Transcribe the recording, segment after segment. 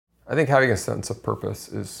I think having a sense of purpose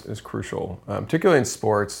is crucial, particularly in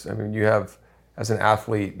sports. I mean, you have, as an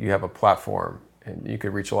athlete, you have a platform and you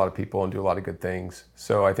could reach a lot of people and do a lot of good things.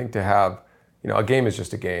 So I think to have, a game is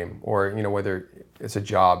just a game, or, whether it's a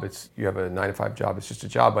job, you have a 9-to-5 job, it's just a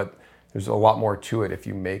job, but there's a lot more to it. If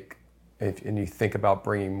you think about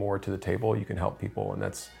bringing more to the table, you can help people, and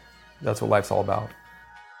that's what life's all about.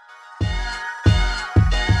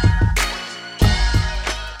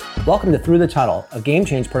 Welcome to Thru the Tunnel, a Game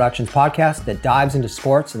Change Productions podcast that dives into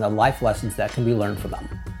sports and the life lessons that can be learned from them.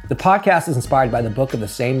 The podcast is inspired by the book of the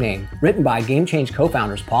same name, written by Game Change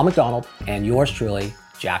co-founders Paul McDonald and yours truly,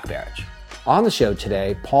 Jack Barrage. On the show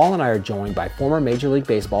today, Paul and I are joined by former Major League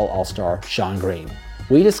Baseball All-Star Shawn Green.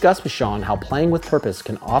 We discuss with Shawn how playing with purpose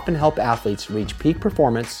can often help athletes reach peak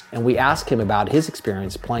performance, and we ask him about his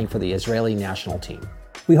experience playing for the Israeli national team.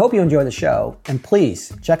 We hope you enjoy the show, and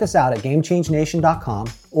please check us out at GameChangeNation.com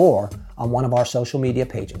or on one of our social media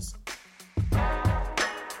pages.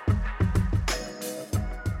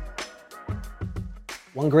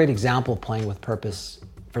 One great example of playing with purpose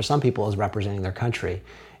for some people is representing their country.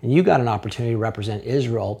 And you got an opportunity to represent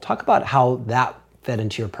Israel. Talk about how that fed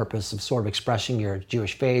into your purpose of sort of expressing your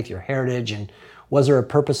Jewish faith, your heritage, and was there a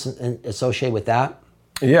purpose associated with that?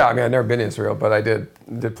 Yeah, I mean, I've never been to Israel, but I did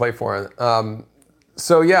play for it.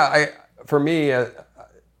 For me,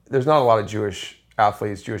 there's not a lot of Jewish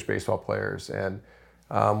athletes, Jewish baseball players, and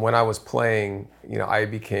when I was playing, I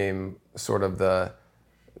became sort of the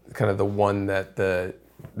one that the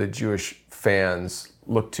Jewish fans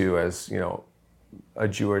look to as, a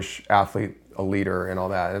Jewish athlete, a leader, and all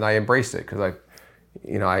that, and I embraced it because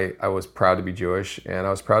I was proud to be Jewish, and I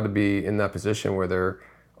was proud to be in that position where there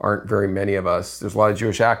aren't very many of us. There's a lot of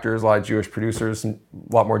Jewish actors, a lot of Jewish producers, and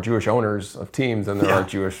a lot more Jewish owners of teams than there are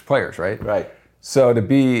Jewish players, right? Right. So to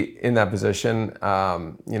be in that position,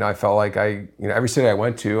 I felt like every city I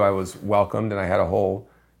went to, I was welcomed, and I had a whole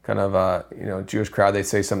kind of Jewish crowd. They'd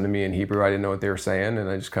say something to me in Hebrew. I didn't know what they were saying, and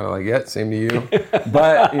I just kind of like, yeah, same to you.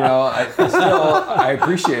 But I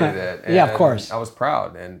appreciated it. And yeah, of course. I was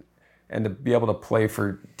proud, and to be able to play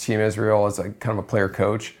for Team Israel as kind of a player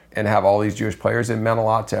coach and have all these Jewish players, it meant a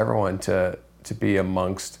lot to everyone to be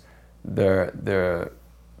amongst the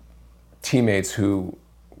teammates who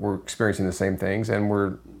were experiencing the same things and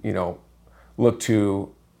were, looked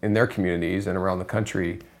to in their communities and around the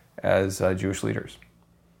country as Jewish leaders.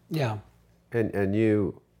 Yeah. And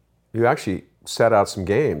you actually set out some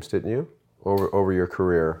games, didn't you, over your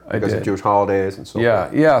career because of Jewish holidays and so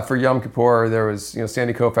forth? Yeah. For Yom Kippur, there was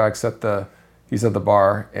Sandy Koufax he's at the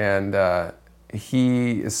bar, and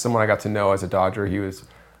he is someone I got to know as a Dodger.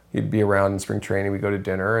 He'd be around in spring training. We'd go to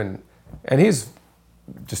dinner, and he's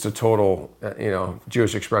just a total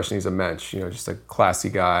Jewish expression. He's a mensch, just a classy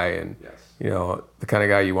guy, and the kind of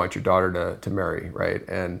guy you want your daughter to marry, right?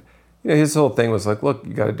 And his whole thing was like, look,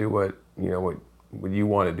 you got to do what you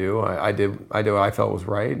want to do. I did what I felt was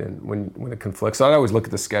right, and when it conflicts, I'd always look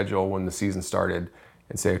at the schedule when the season started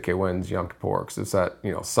and say, okay, when's Yom Kippur? Because it's at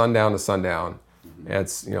sundown to sundown. And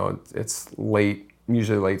it's late,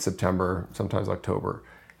 usually late September, sometimes October,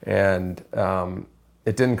 and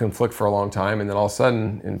it didn't conflict for a long time. And then all of a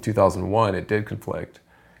sudden, in 2001, it did conflict,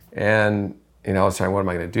 and I was trying, what am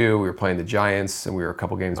I going to do? We were playing the Giants, and we were a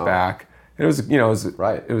couple games back. And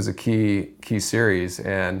it was a key series,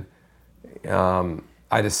 and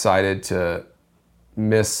I decided to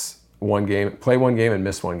miss one game, play one game, and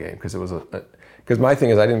miss one game because it was because my thing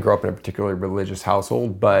is I didn't grow up in a particularly religious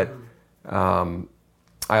household, but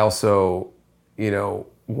I also,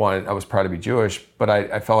 I was proud to be Jewish, but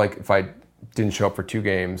I felt like if I didn't show up for 2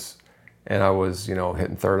 games and I was,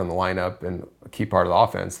 hitting third on the lineup and a key part of the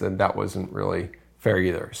offense, then that wasn't really fair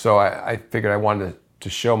either. So I figured I wanted to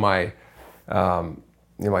show my,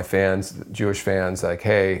 my fans, Jewish fans, like,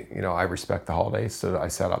 hey, I respect the holidays, so I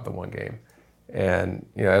sat out the one game. And,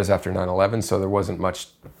 it was after 9/11, so there wasn't much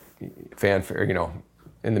fanfare,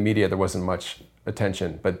 in the media, there wasn't much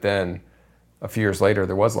attention, but then a few years later,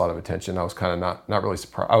 there was a lot of attention. I was kind of not really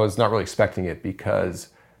surprised. I was not really expecting it because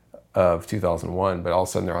of 2001, but all of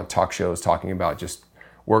a sudden they're on talk shows talking about just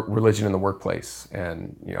religion in the workplace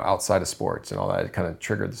and outside of sports and all that. It kind of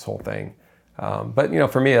triggered this whole thing. But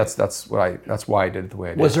for me, that's why I did it the way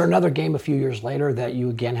I did. Was there another game a few years later that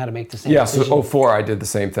you again had to make the same decision? Yeah, so 2004 I did the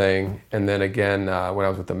same thing, and then again when I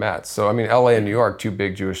was with the Mets. So I mean, LA and New York, 2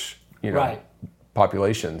 big Jewish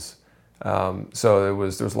populations. So there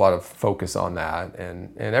was a lot of focus on that,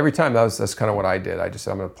 and every time that's kind of what I did. I'm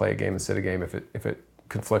going to play a game and sit a game if it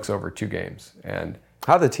conflicts over 2 games. And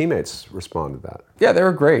how did the teammates respond to that? Yeah, they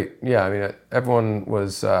were great. Yeah, I mean, everyone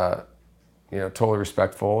was totally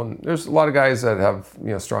respectful, and there's a lot of guys that have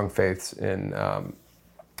strong faiths in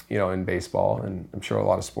in baseball, and I'm sure a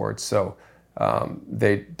lot of sports. So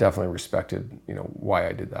they definitely respected, why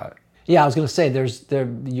I did that. Yeah, I was going to say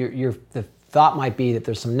the thought might be that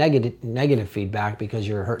there's some negative feedback because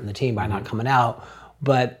you're hurting the team by not coming out.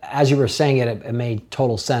 But as you were saying it made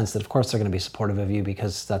total sense that of course they're going to be supportive of you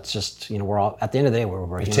because that's just, we're all, at the end of the day,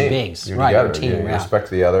 we're human beings. You're right, together. We're a team, you respect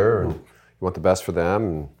the other, and you want the best for them,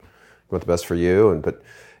 and you want the best for you. But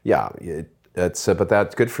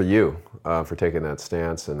that's good for you for taking that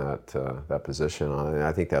stance and that position on it. And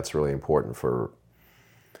I think that's really important for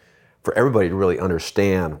everybody to really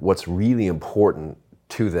understand what's really important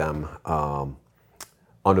to them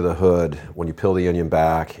under the hood. When you peel the onion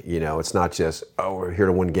back, it's not just, we're here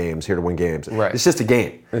to win games. Right. It's just a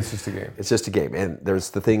game. It's just a game. And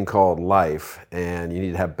there's the thing called life, and you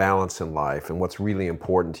need to have balance in life and what's really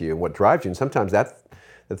important to you and what drives you. And sometimes that's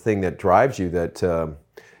the thing that drives you that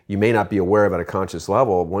you may not be aware of at a conscious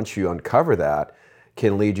level. Once you uncover that,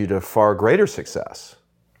 can lead you to far greater success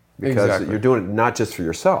because you're doing it not just for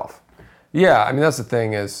yourself. Yeah, I mean, that's the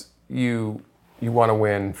thing is you want to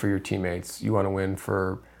win for your teammates. You want to win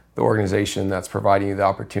for the organization that's providing you the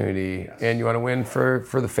opportunity, and you want to win for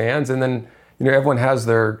the fans. And then, everyone has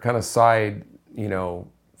their kind of side,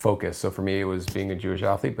 focus. So for me, it was being a Jewish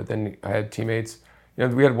athlete, but then I had teammates.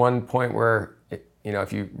 We had one point where,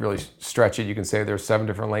 if you really stretch it, you can say there's 7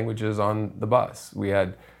 different languages on the bus. We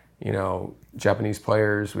had, Japanese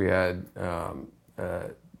players. We had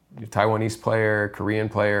Taiwanese player, Korean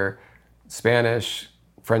player, Spanish,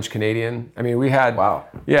 French Canadian. I mean, we had. Wow.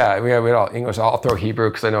 Yeah, we had all English. I'll throw Hebrew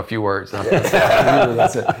because I know a few words.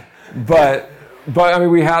 That's it. But I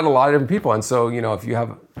mean, we had a lot of different people, and so if you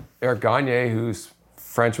have Eric Gagne, whose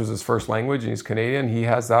French was his first language, and he's Canadian, he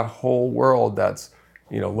has that whole world that's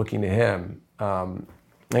looking to him. And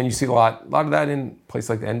you see a lot of that in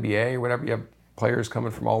places like the NBA or whatever. You have players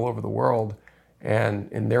coming from all over the world, and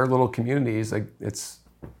in their little communities, like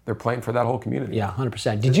they're playing for that whole community. Yeah,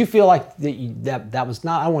 100%. Did you feel like that was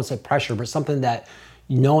not, I don't want to say pressure, but something that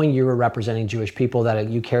knowing you were representing Jewish people, that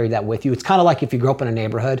you carried that with you? It's kind of like if you grew up in a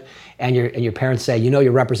neighborhood and your parents say,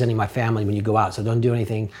 you're representing my family when you go out, so don't do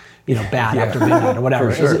anything bad after midnight or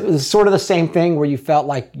whatever. Sure. It was sort of the same thing where you felt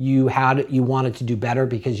like you wanted to do better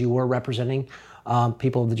because you were representing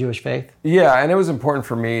people of the Jewish faith? Yeah, and it was important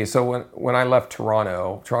for me. So when I left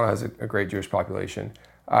Toronto has a great Jewish population.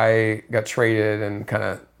 I got traded and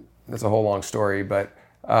that's a whole long story, but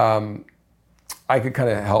I could kind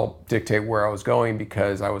of help dictate where I was going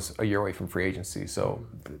because I was a year away from free agency. So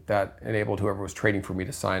that enabled whoever was trading for me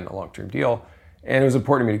to sign a long-term deal. And it was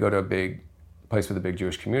important to me to go to a big place with a big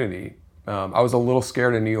Jewish community. I was a little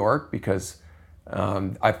scared in New York because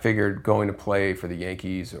I figured going to play for the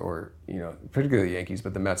Yankees or, particularly the Yankees,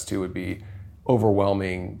 but the Mets too, would be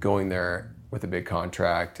overwhelming going there with a big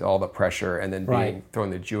contract, all the pressure, and then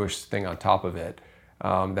throwing the Jewish thing on top of it.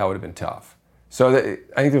 That would have been tough. So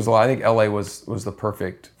I think there's a lot. I think LA was the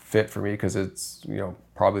perfect fit for me because it's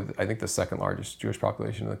probably I think the second largest Jewish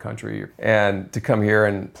population in the country, and to come here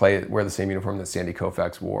and wear the same uniform that Sandy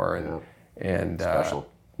Koufax wore and special.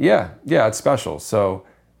 Yeah, it's special. So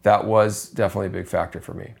that was definitely a big factor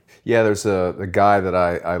for me. Yeah, there's a guy that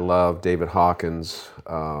I love, David Hawkins.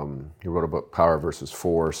 He wrote a book, Power versus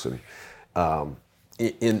Force, and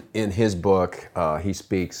in his book, he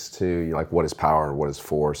speaks to what is power and what is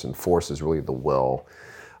force, and force is really the will.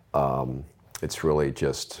 It's really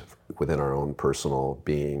just within our own personal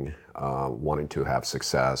being, wanting to have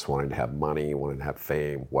success, wanting to have money, wanting to have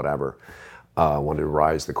fame, whatever. Wanting to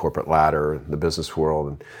rise the corporate ladder, the business world,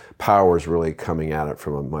 and power is really coming at it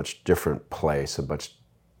from a much different place, a much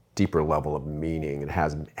deeper level of meaning. It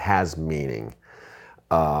has meaning.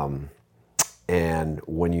 And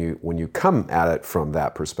when you come at it from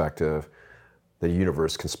that perspective, the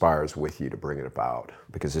universe conspires with you to bring it about,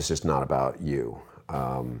 because it's just not about you.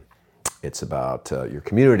 It's about your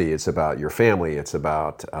community. It's about your family. It's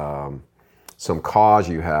about some cause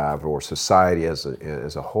you have, or society as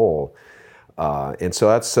a whole. And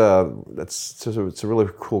so it's a really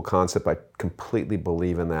cool concept. I completely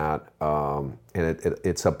believe in that, and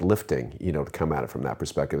it's uplifting, to come at it from that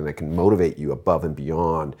perspective, and it can motivate you above and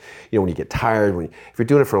beyond. When you get tired, if you're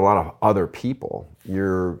doing it for a lot of other people,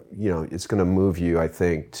 it's going to move you, I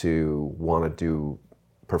think, to want to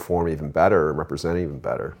perform even better and represent even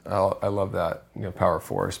better. I love that, power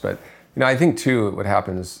force. But I think too, what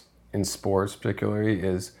happens in sports particularly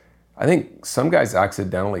is, I think some guys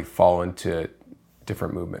accidentally fall into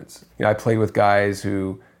different movements. I played with guys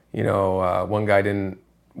who, one guy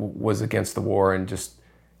was against the war and just,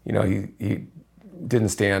 he didn't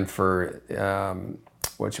stand for he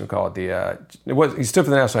stood for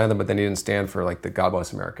the national anthem, but then he didn't stand for the God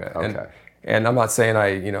Bless America. Okay. And I'm not saying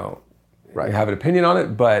I have an opinion on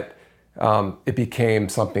it, but it became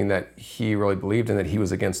something that he really believed in, that he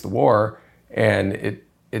was against the war, and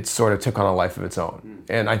it sort of took on a life of its own.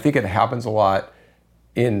 And I think it happens a lot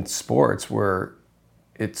in sports where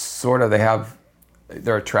it's sort of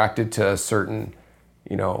they're attracted to a certain,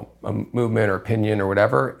 a movement or opinion or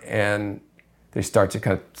whatever, and they start to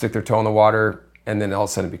kind of stick their toe in the water, and then all of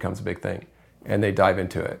a sudden it becomes a big thing, and they dive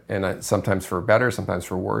into it. And sometimes for better, sometimes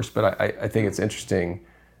for worse, but I think it's interesting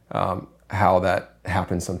how that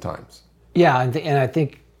happens sometimes. Yeah, and I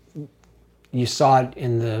think you saw it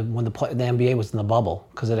when the NBA was in the bubble,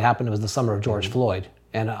 because it happened. It was the summer of George Floyd,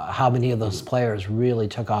 and how many of those players really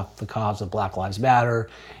took off the cause of Black Lives Matter,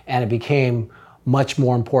 and it became much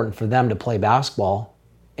more important for them to play basketball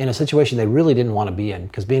in a situation they really didn't want to be in,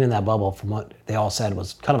 because being in that bubble, from what they all said,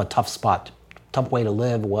 was kind of a tough spot, tough way to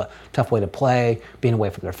live, tough way to play, being away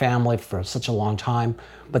from their family for such a long time.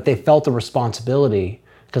 But they felt a responsibility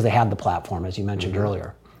because they had the platform, as you mentioned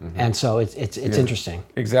earlier. And so it's interesting.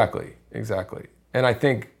 Exactly. And I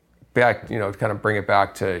think back, to kind of bring it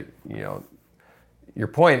back to, your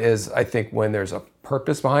point is, I think when there's a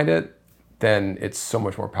purpose behind it, then it's so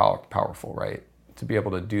much more powerful, right? To be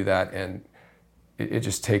able to do that, and it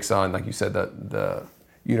just takes on, like you said, the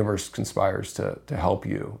universe conspires to help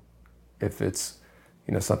you if it's,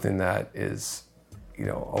 something that is,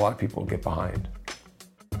 a lot of people get behind.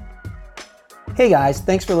 Hey guys,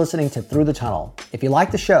 thanks for listening to Through the Tunnel. If you like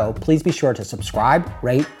the show, please be sure to subscribe,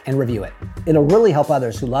 rate, and review it. It'll really help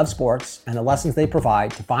others who love sports and the lessons they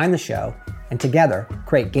provide to find the show, and together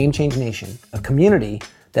create Game Change Nation, a community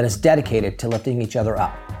that is dedicated to lifting each other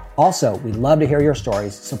up. Also, we'd love to hear your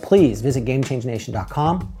stories, so please visit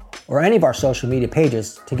GameChangeNation.com or any of our social media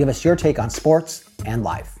pages to give us your take on sports and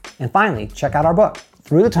life. And finally, check out our book,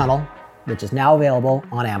 Through the Tunnel, which is now available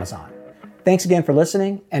on Amazon. Thanks again for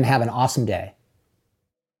listening, and have an awesome day.